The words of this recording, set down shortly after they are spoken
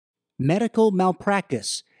Medical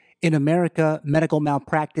malpractice. In America, medical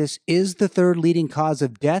malpractice is the third leading cause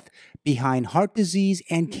of death behind heart disease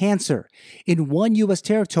and cancer. In one U.S.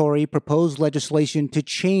 territory, proposed legislation to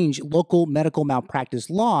change local medical malpractice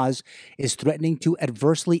laws is threatening to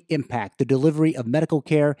adversely impact the delivery of medical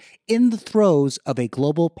care in the throes of a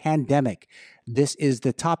global pandemic. This is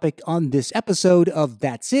the topic on this episode of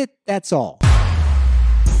That's It, That's All.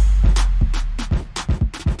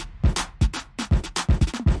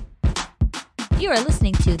 You are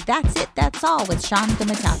listening to That's It, That's All with Sean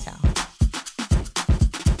Gumatauta.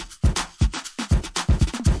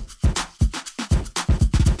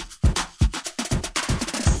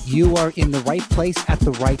 You are in the right place at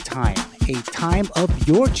the right time, a time of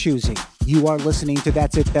your choosing. You are listening to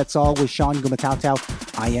That's It, That's All with Sean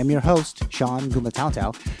Gumatauta. I am your host, Sean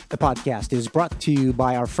Gumatauta. The podcast is brought to you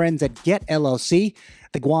by our friends at Get LLC.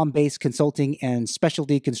 The Guam-based consulting and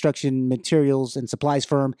specialty construction materials and supplies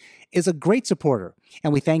firm is a great supporter,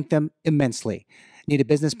 and we thank them immensely. Need a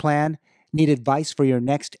business plan? Need advice for your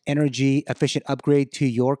next energy-efficient upgrade to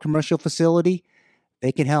your commercial facility?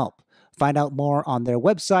 They can help. Find out more on their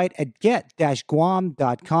website at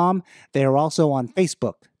get-guam.com. They are also on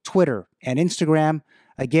Facebook, Twitter, and Instagram.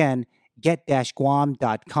 Again,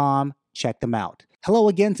 get-guam.com. Check them out. Hello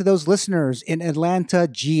again to those listeners in Atlanta,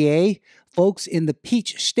 GA. Folks in the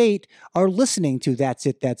Peach State are listening to That's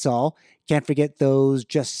It, That's All. Can't forget those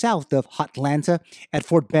just south of Hotlanta at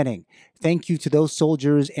Fort Benning. Thank you to those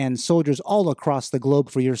soldiers and soldiers all across the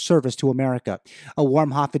globe for your service to America. A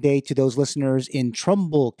warm holiday to those listeners in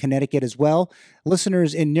Trumbull, Connecticut as well.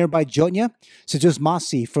 Listeners in nearby Jotnya, Sejus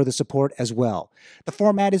Masi for the support as well. The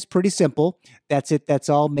format is pretty simple. That's It, That's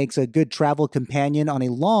All makes a good travel companion on a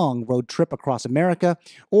long road trip across America,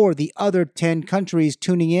 or the other 10 countries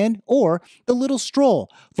tuning in, or the little stroll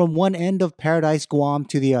from one end of Paradise Guam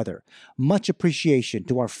to the other. Much appreciation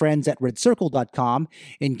to our friends at redcircle.com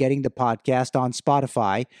in getting the podcast on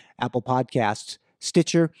Spotify, Apple Podcasts,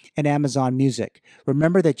 Stitcher, and Amazon Music.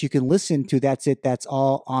 Remember that you can listen to That's It, That's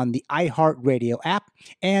All on the iHeartRadio app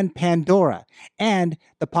and Pandora. And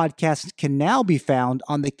the podcast can now be found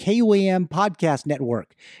on the KUAM Podcast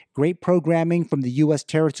Network. Great programming from the U.S.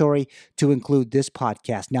 territory to include this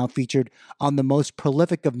podcast, now featured on the most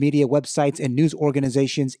prolific of media websites and news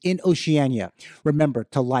organizations in Oceania. Remember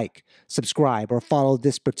to like, subscribe, or follow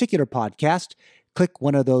this particular podcast. Click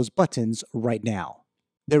one of those buttons right now.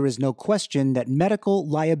 There is no question that medical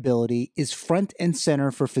liability is front and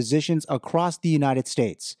center for physicians across the United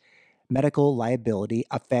States. Medical liability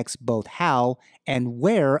affects both how and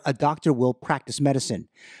where a doctor will practice medicine.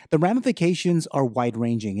 The ramifications are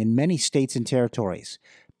wide-ranging in many states and territories.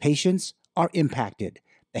 Patients are impacted.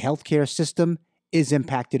 The healthcare system is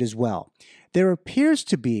impacted as well. There appears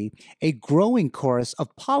to be a growing chorus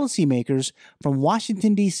of policymakers from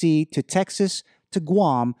Washington, D.C. to Texas to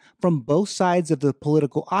Guam from both sides of the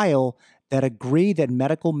political aisle that agree that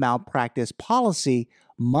medical malpractice policy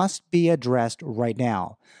must be addressed right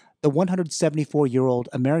now. The 174-year-old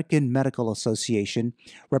American Medical Association,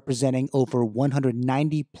 representing over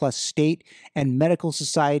 190 plus state and medical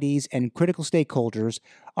societies and critical stakeholders,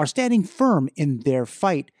 are standing firm in their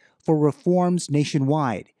fight for reforms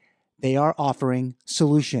nationwide. They are offering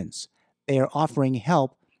solutions. They are offering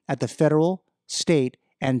help at the federal, state,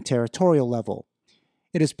 and territorial level.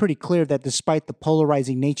 It is pretty clear that despite the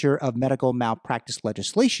polarizing nature of medical malpractice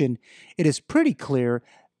legislation, it is pretty clear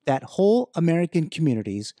that whole American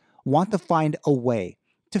communities want to find a way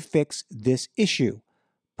to fix this issue,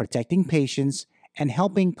 protecting patients and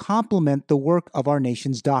helping complement the work of our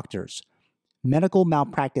nation's doctors. Medical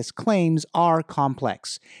malpractice claims are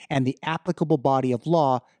complex, and the applicable body of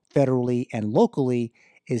law, federally and locally,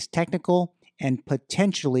 is technical and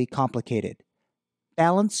potentially complicated.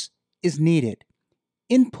 Balance is needed.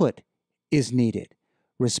 Input is needed.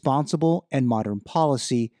 Responsible and modern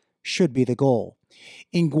policy should be the goal.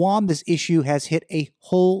 In Guam, this issue has hit a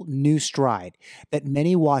whole new stride that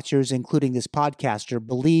many watchers, including this podcaster,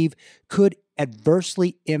 believe could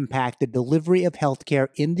adversely impact the delivery of healthcare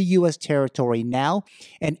in the U.S. territory now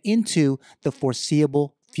and into the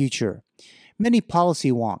foreseeable future. Many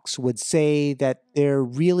policy wonks would say that there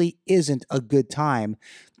really isn't a good time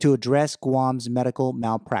to address Guam's medical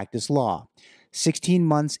malpractice law. 16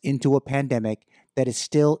 months into a pandemic that is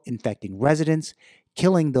still infecting residents,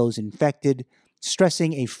 killing those infected,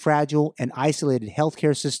 stressing a fragile and isolated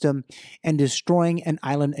healthcare system, and destroying an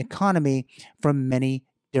island economy from many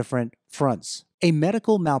different fronts. A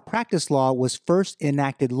medical malpractice law was first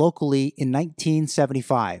enacted locally in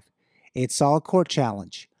 1975. It saw a court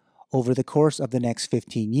challenge. Over the course of the next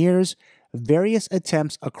 15 years, various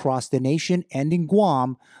attempts across the nation and in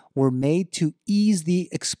Guam were made to ease the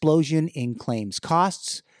explosion in claims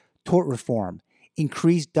costs, tort reform,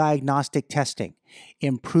 increased diagnostic testing,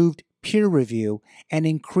 improved peer review, and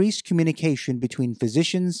increased communication between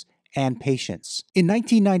physicians and patients. In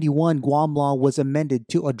 1991, Guam law was amended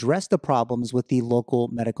to address the problems with the local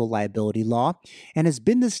medical liability law and has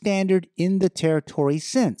been the standard in the territory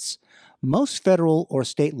since. Most federal or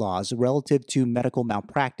state laws relative to medical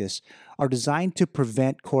malpractice are designed to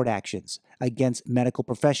prevent court actions against medical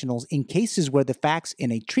professionals in cases where the facts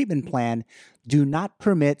in a treatment plan do not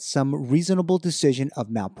permit some reasonable decision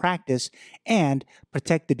of malpractice and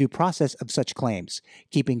protect the due process of such claims,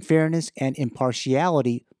 keeping fairness and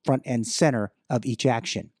impartiality front and center of each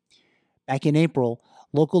action. Back in April,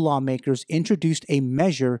 local lawmakers introduced a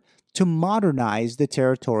measure to modernize the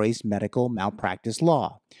territory's medical malpractice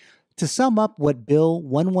law. To sum up what Bill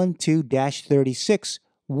 112-36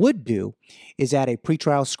 would do is add a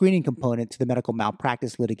pretrial screening component to the medical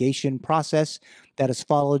malpractice litigation process that is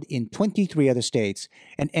followed in 23 other states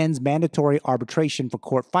and ends mandatory arbitration for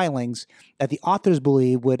court filings that the authors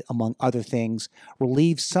believe would, among other things,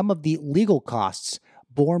 relieve some of the legal costs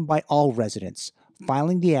borne by all residents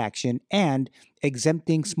filing the action and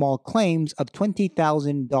exempting small claims of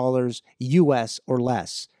 $20,000 U.S. or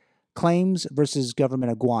less. Claims versus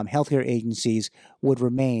Government of Guam healthcare agencies would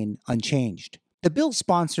remain unchanged. The bill's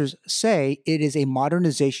sponsors say it is a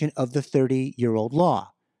modernization of the 30-year-old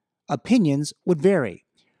law. Opinions would vary.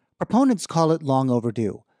 Proponents call it long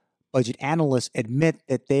overdue. Budget analysts admit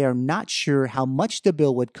that they are not sure how much the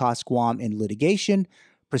bill would cost Guam in litigation,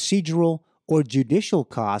 procedural, or judicial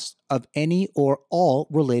costs of any or all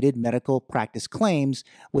related medical practice claims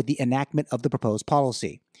with the enactment of the proposed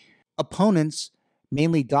policy. Opponents,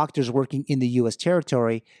 mainly doctors working in the U.S.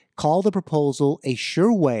 territory, call the proposal a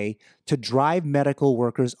sure way to drive medical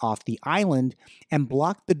workers off the island and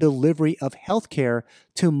block the delivery of health care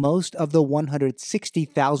to most of the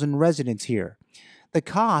 160,000 residents here. The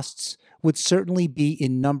costs would certainly be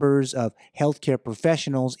in numbers of healthcare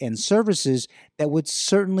professionals and services that would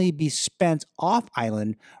certainly be spent off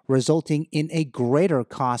island, resulting in a greater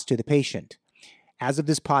cost to the patient. As of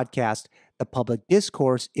this podcast, the public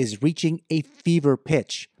discourse is reaching a fever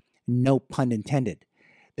pitch, no pun intended.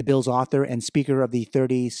 The bill's author and Speaker of the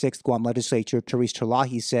 36th Guam Legislature, Therese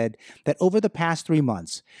Terlahi, said that over the past 3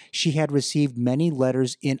 months, she had received many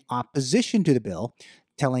letters in opposition to the bill,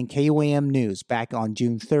 telling KUAM News back on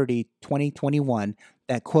June 30, 2021,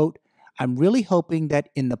 that, quote, "I'm really hoping that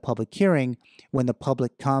in the public hearing, when the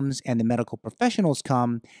public comes and the medical professionals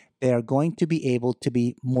come, they are going to be able to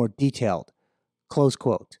be more detailed," close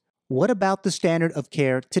quote. What about the standard of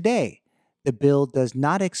care today? The bill does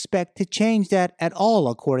not expect to change that at all,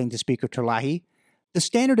 according to Speaker Terlahi. The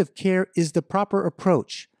standard of care is the proper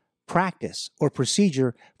approach, practice, or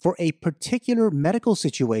procedure for a particular medical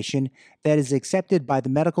situation that is accepted by the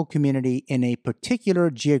medical community in a particular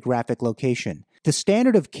geographic location. The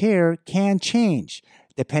standard of care can change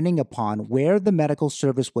depending upon where the medical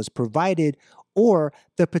service was provided or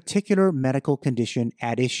the particular medical condition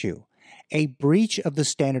at issue. A breach of the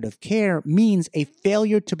standard of care means a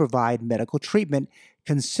failure to provide medical treatment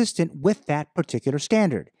consistent with that particular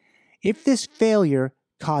standard. If this failure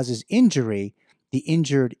causes injury, the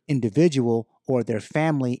injured individual or their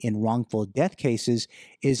family in wrongful death cases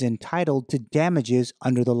is entitled to damages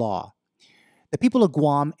under the law. The people of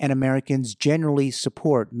Guam and Americans generally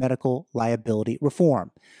support medical liability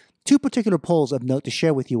reform. 2 particular polls of note to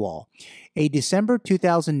share with you all. A December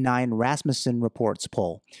 2009 Rasmussen Reports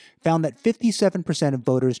poll found that 57% of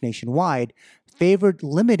voters nationwide favored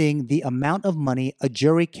limiting the amount of money a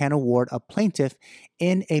jury can award a plaintiff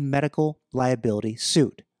in a medical liability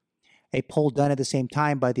suit. A poll done at the same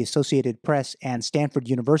time by the Associated Press and Stanford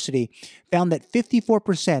University found that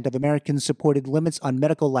 54% of Americans supported limits on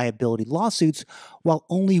medical liability lawsuits, while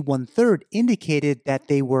only 1/3 indicated that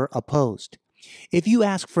they were opposed. If you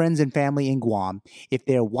ask friends and family in Guam if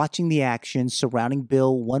they are watching the action surrounding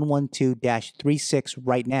Bill 112-36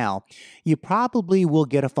 right now, you probably will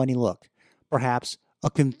get a funny look, perhaps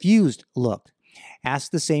a confused look.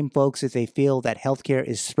 Ask the same folks if they feel that healthcare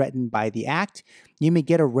is threatened by the act. You may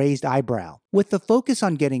get a raised eyebrow. With the focus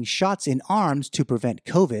on getting shots in arms to prevent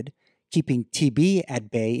COVID, keeping TB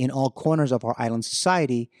at bay in all corners of our island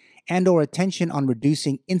society, and or attention on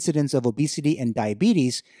reducing incidents of obesity and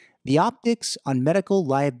diabetes, the optics on medical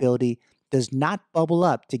liability does not bubble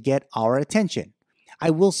up to get our attention.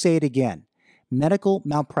 I will say it again. Medical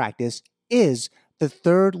malpractice is the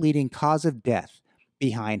 3rd leading cause of death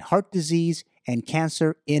behind heart disease and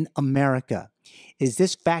cancer in America. Is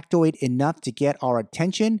this factoid enough to get our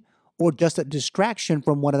attention, or just a distraction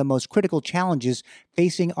from one of the most critical challenges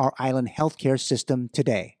facing our island healthcare system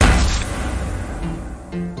today.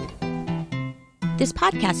 This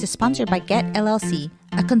podcast is sponsored by Get LLC,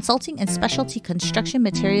 a consulting and specialty construction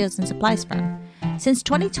materials and supplies firm. Since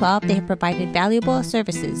 2012, they have provided valuable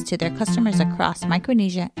services to their customers across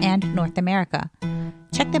Micronesia and North America.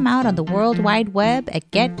 Check them out on the World Wide Web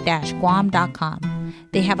at get-guam.com.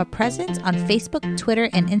 They have a presence on Facebook, Twitter,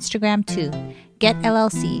 and Instagram too. Get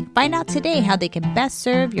LLC. Find out today how they can best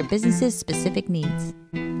serve your business's specific needs.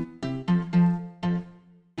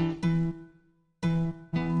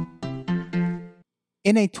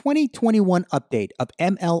 In a 2021 update of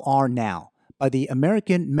MLR Now by the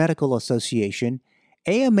American Medical Association,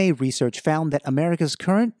 AMA research found that America's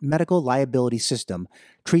current medical liability system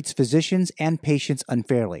treats physicians and patients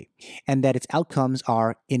unfairly, and that its outcomes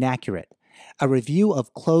are inaccurate. A review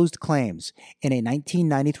of closed claims in a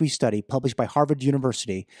 1993 study published by Harvard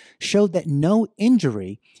University showed that no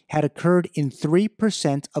injury had occurred in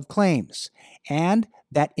 3% of claims, and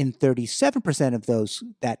that in 37% of those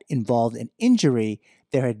that involved an injury,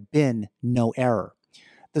 there had been no error.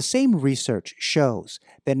 The same research shows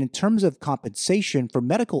that in terms of compensation for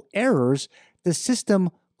medical errors, the system,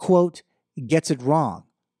 quote, gets it wrong,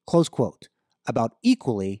 close quote, about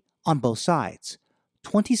equally on both sides.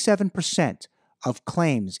 27% of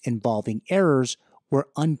claims involving errors were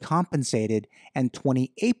uncompensated, and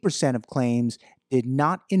 28% of claims did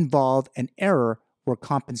not involve an error were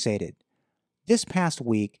compensated. This past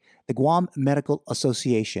week, the Guam Medical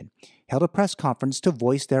Association held a press conference to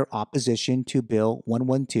voice their opposition to Bill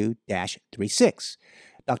 112-36.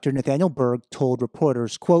 Dr. Nathaniel Berg told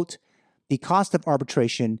reporters, quote, "The cost of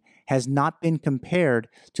arbitration has not been compared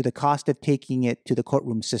to the cost of taking it to the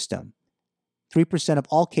courtroom system. 3% of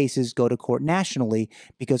all cases go to court nationally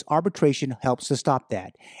because arbitration helps to stop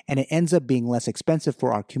that, and it ends up being less expensive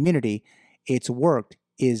for our community. It's worked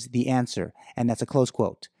is the answer," and that's a close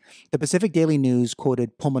quote. The Pacific Daily News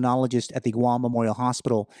quoted pulmonologist at the Guam Memorial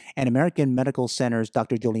Hospital and American Medical Center's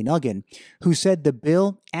Dr. Jolene Uggan, who said the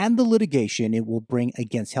bill and the litigation it will bring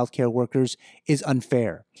against healthcare workers is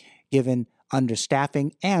unfair, given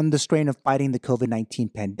understaffing and the strain of fighting the COVID-19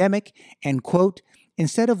 pandemic, and, quote,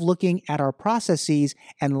 "Instead of looking at our processes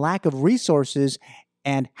and lack of resources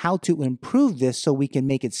and how to improve this so we can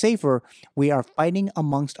make it safer, we are fighting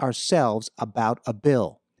amongst ourselves about a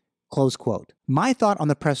bill," close quote. My thought on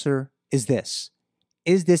the presser is this.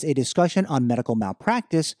 Is this a discussion on medical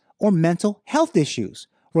malpractice or mental health issues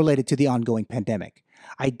related to the ongoing pandemic?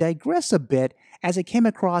 I digress a bit as I came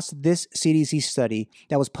across this CDC study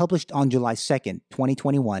that was published on July 2nd,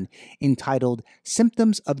 2021, entitled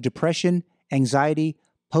Symptoms of Depression, Anxiety,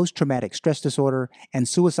 Post-Traumatic Stress Disorder, and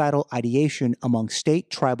Suicidal Ideation Among State,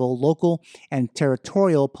 Tribal, Local, and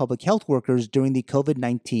Territorial Public Health Workers During the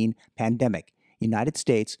COVID-19 Pandemic, United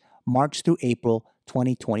States, March through April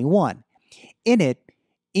 2021. In it,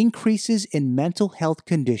 increases in mental health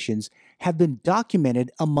conditions have been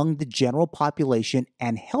documented among the general population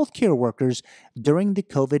and healthcare workers during the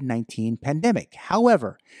COVID-19 pandemic.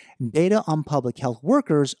 However, data on public health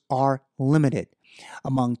workers are limited.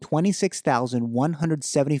 Among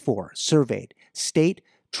 26,174 surveyed state,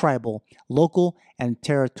 tribal, local, and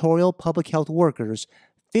territorial public health workers,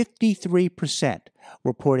 53%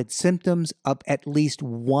 reported symptoms of at least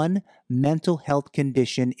one mental health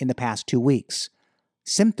condition in the past 2 weeks.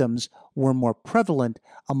 Symptoms were more prevalent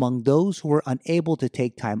among those who were unable to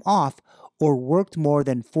take time off or worked more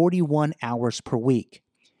than 41 hours per week.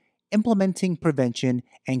 Implementing prevention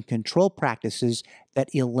and control practices that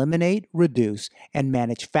eliminate, reduce, and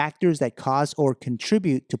manage factors that cause or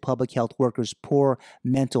contribute to public health workers' poor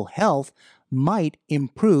mental health might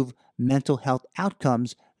improve mental health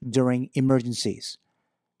outcomes during emergencies.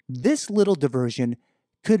 This little diversion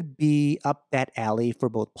could be up that alley for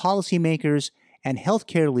both policymakers and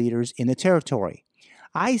healthcare leaders in the territory.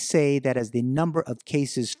 I say that as the number of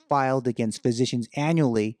cases filed against physicians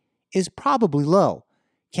annually is probably low.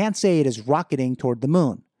 Can't say it is rocketing toward the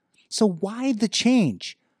moon. So why the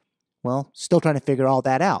change? Well, still trying to figure all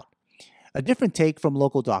that out. A different take from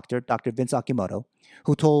local doctor, Dr. Vince Akimoto,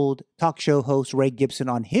 who told talk show host Ray Gibson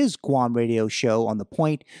on his Guam radio show On The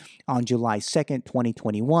Point on July 2nd,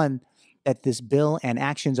 2021, that this bill and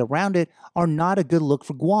actions around it are not a good look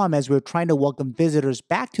for Guam as we're trying to welcome visitors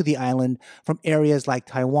back to the island from areas like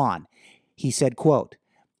Taiwan. He said, quote,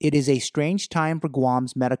 "It is a strange time for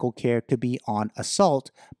Guam's medical care to be on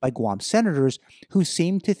assault by Guam senators who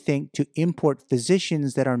seem to think to import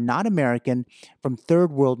physicians that are not American from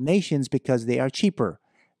third world nations because they are cheaper.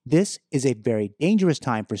 This is a very dangerous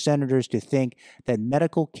time for senators to think that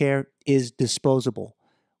medical care is disposable.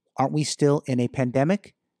 Aren't we still in a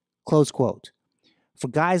pandemic?" Close quote. For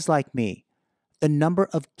guys like me, the number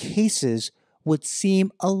of cases would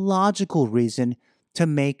seem a logical reason to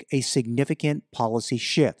make a significant policy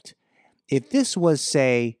shift. If this was,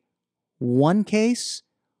 say, one case,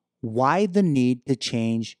 why the need to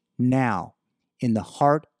change now? In the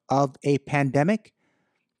heart of a pandemic,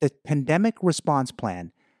 the pandemic response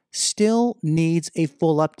plan still needs a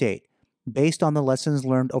full update based on the lessons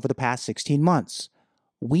learned over the past 16 months.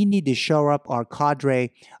 We need to shore up our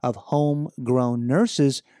cadre of homegrown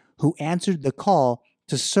nurses who answered the call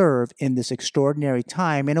to serve in this extraordinary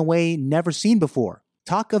time in a way never seen before.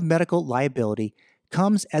 Talk of medical liability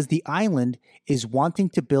comes as the island is wanting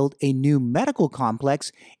to build a new medical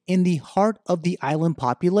complex in the heart of the island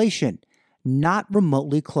population, not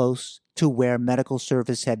remotely close to where medical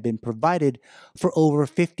service had been provided for over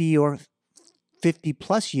 50 or 50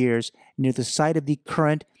 plus years near the site of the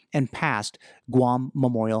current and past Guam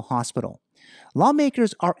Memorial Hospital.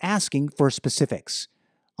 Lawmakers are asking for specifics.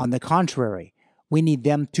 On the contrary, we need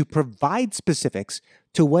them to provide specifics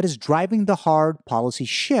to what is driving the hard policy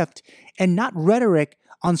shift and not rhetoric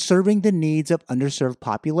on serving the needs of underserved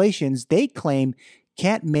populations they claim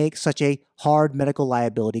can't make such a hard medical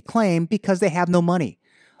liability claim because they have no money.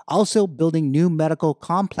 Also, building new medical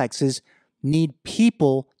complexes need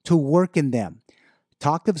people to work in them.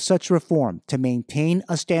 Talk of such reform to maintain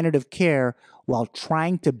a standard of care while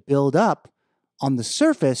trying to build up on the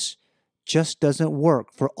surface just doesn't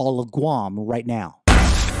work for all of Guam right now.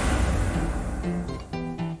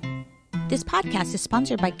 This podcast is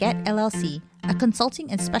sponsored by Get LLC, a consulting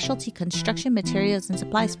and specialty construction materials and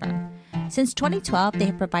supplies firm. Since 2012, they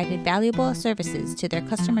have provided valuable services to their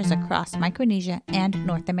customers across Micronesia and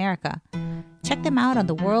North America. Check them out on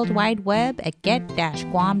the World Wide Web at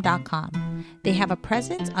get-guam.com. They have a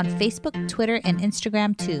presence on Facebook, Twitter, and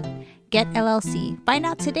Instagram too. Get LLC. Find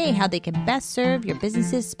out today how they can best serve your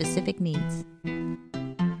business's specific needs.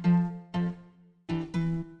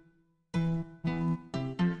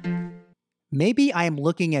 Maybe I am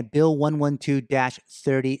looking at Bill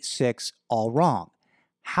 112-36 all wrong.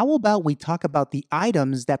 How about we talk about the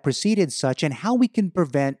items that preceded such and how we can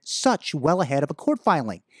prevent such well ahead of a court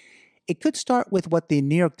filing? It could start with what the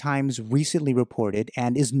New York Times recently reported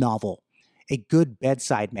and is novel: a good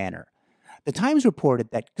bedside manner. The Times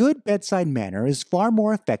reported that good bedside manner is far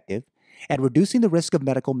more effective at reducing the risk of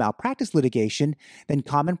medical malpractice litigation than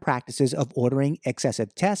common practices of ordering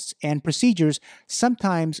excessive tests and procedures,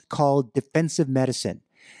 sometimes called defensive medicine.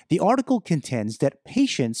 The article contends that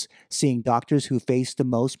patients seeing doctors who face the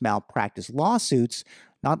most malpractice lawsuits,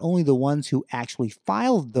 not only the ones who actually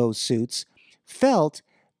filed those suits, felt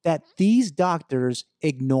that these doctors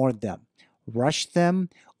ignored them, rushed them,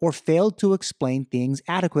 or failed to explain things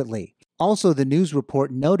adequately. Also, the news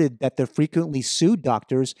report noted that the frequently sued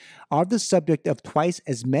doctors are the subject of twice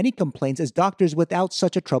as many complaints as doctors without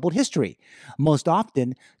such a troubled history. Most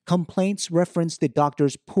often, complaints reference the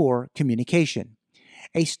doctor's poor communication.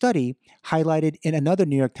 A study highlighted in another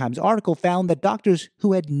New York Times article found that doctors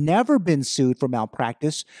who had never been sued for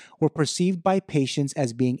malpractice were perceived by patients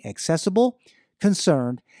as being accessible,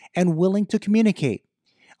 concerned, and willing to communicate.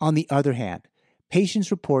 On the other hand,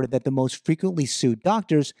 patients reported that the most frequently sued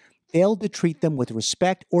doctors failed to treat them with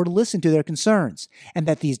respect or to listen to their concerns, and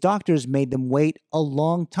that these doctors made them wait a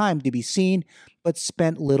long time to be seen, but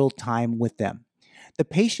spent little time with them. The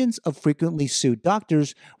patients of frequently sued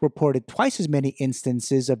doctors reported twice as many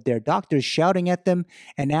instances of their doctors shouting at them,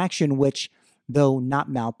 an action which, though not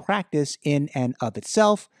malpractice in and of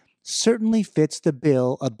itself, certainly fits the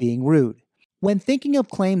bill of being rude. When thinking of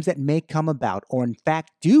claims that may come about, or in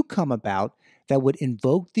fact do come about, that would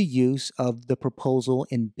invoke the use of the proposal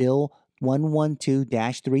in Bill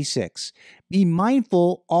 112-36. Be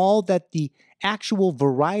mindful all that the actual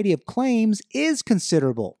variety of claims is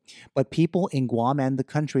considerable, but people in Guam and the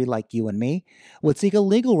country like you and me would seek a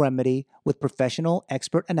legal remedy with professional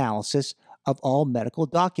expert analysis of all medical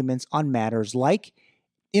documents on matters like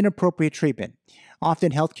inappropriate treatment.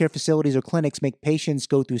 Often healthcare facilities or clinics make patients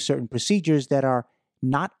go through certain procedures that are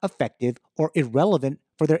not effective or irrelevant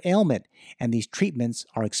for their ailment, and these treatments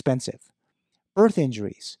are expensive. Birth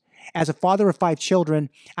injuries. As a father of 5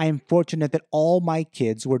 children, I am fortunate that all my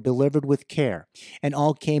kids were delivered with care and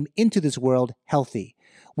all came into this world healthy.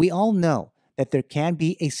 We all know that there can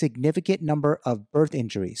be a significant number of birth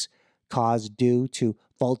injuries caused due to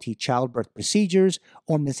faulty childbirth procedures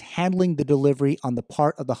or mishandling the delivery on the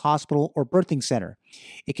part of the hospital or birthing center.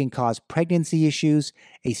 It can cause pregnancy issues,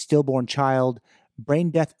 a stillborn child,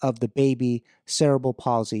 brain death of the baby, cerebral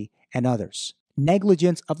palsy, and others.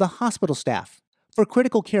 Negligence of the hospital staff. For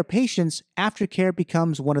critical care patients, aftercare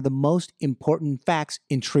becomes one of the most important facts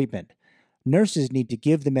in treatment. Nurses need to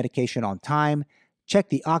give the medication on time, check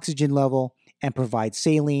the oxygen level, and provide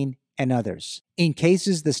saline and others. In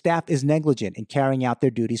cases the staff is negligent in carrying out their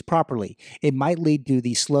duties properly, it might lead to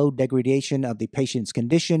the slow degradation of the patient's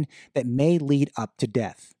condition that may lead up to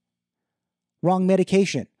death. Wrong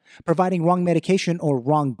medication. Providing wrong medication or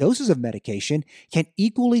wrong doses of medication can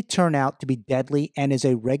equally turn out to be deadly and is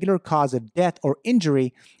a regular cause of death or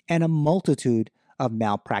injury and a multitude of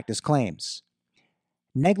malpractice claims.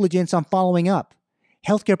 Negligence on following up.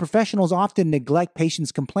 Healthcare professionals often neglect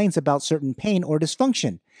patients' complaints about certain pain or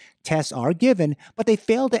dysfunction. Tests are given, but they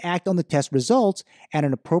fail to act on the test results at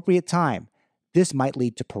an appropriate time. This might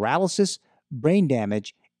lead to paralysis, brain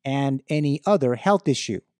damage, and any other health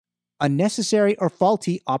issue. Unnecessary or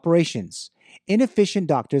faulty operations. Inefficient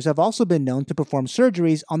doctors have also been known to perform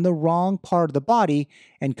surgeries on the wrong part of the body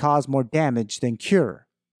and cause more damage than cure.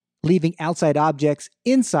 Leaving outside objects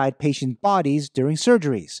inside patient bodies during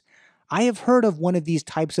surgeries. I have heard of one of these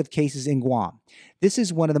types of cases in Guam. This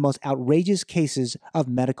is one of the most outrageous cases of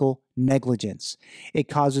medical negligence. It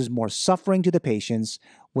causes more suffering to the patients,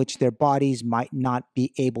 which their bodies might not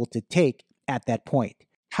be able to take at that point.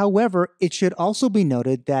 However, it should also be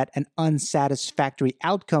noted that an unsatisfactory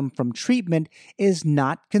outcome from treatment is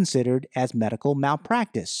not considered as medical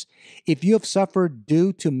malpractice. If you have suffered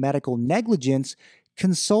due to medical negligence,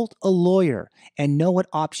 consult a lawyer and know what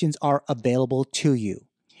options are available to you.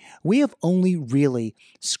 We have only really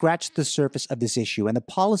scratched the surface of this issue, and the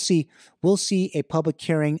policy will see a public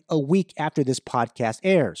hearing a week after this podcast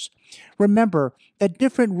airs. Remember that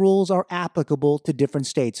different rules are applicable to different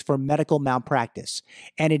states for medical malpractice,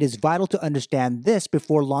 and it is vital to understand this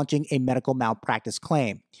before launching a medical malpractice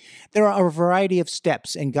claim. There are a variety of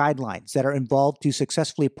steps and guidelines that are involved to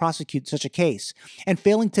successfully prosecute such a case, and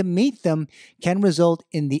failing to meet them can result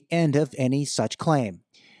in the end of any such claim.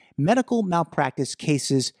 Medical malpractice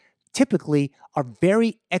cases typically are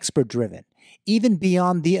very expert-driven, even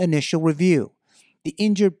beyond the initial review. The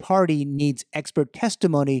injured party needs expert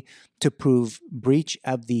testimony to prove breach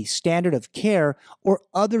of the standard of care or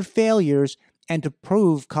other failures and to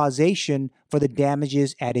prove causation for the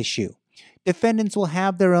damages at issue. Defendants will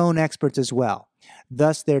have their own experts as well.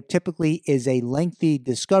 Thus, there typically is a lengthy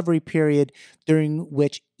discovery period during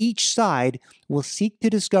which each side will seek to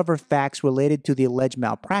discover facts related to the alleged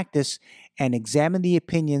malpractice and examine the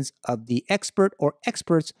opinions of the expert or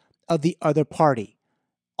experts of the other party.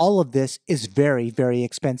 All of this is very, very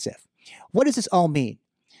expensive. What does this all mean?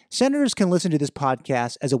 Senators can listen to this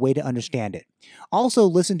podcast as a way to understand it. Also,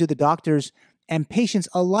 listen to the doctors and patients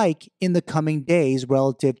alike in the coming days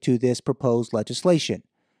relative to this proposed legislation.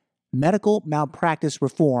 Medical malpractice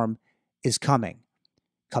reform is coming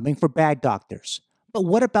for bad doctors. But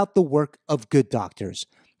what about the work of good doctors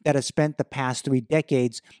that have spent the past 3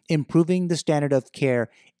 decades improving the standard of care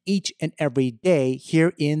each and every day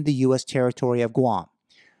here in the U.S. territory of Guam?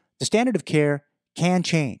 The standard of care can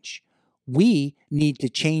change. We need to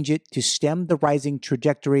change it to stem the rising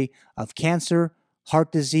trajectory of cancer,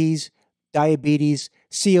 heart disease, diabetes,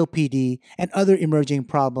 COPD, and other emerging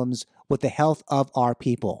problems with the health of our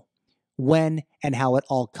people. When and how it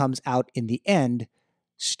all comes out in the end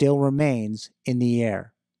still remains in the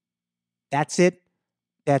air. That's it.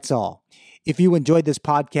 That's all. If you enjoyed this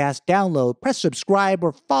podcast, download, press subscribe,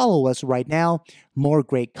 or follow us right now. More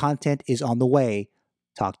great content is on the way.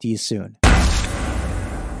 Talk to you soon.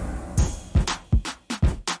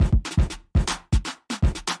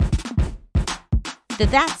 The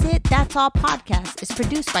That's It, That's All podcast is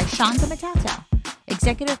produced by Sean Gumatata.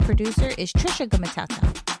 Executive producer is Trisha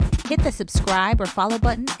Gumatata. Hit the subscribe or follow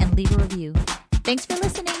button and leave a review. Thanks for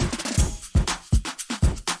listening.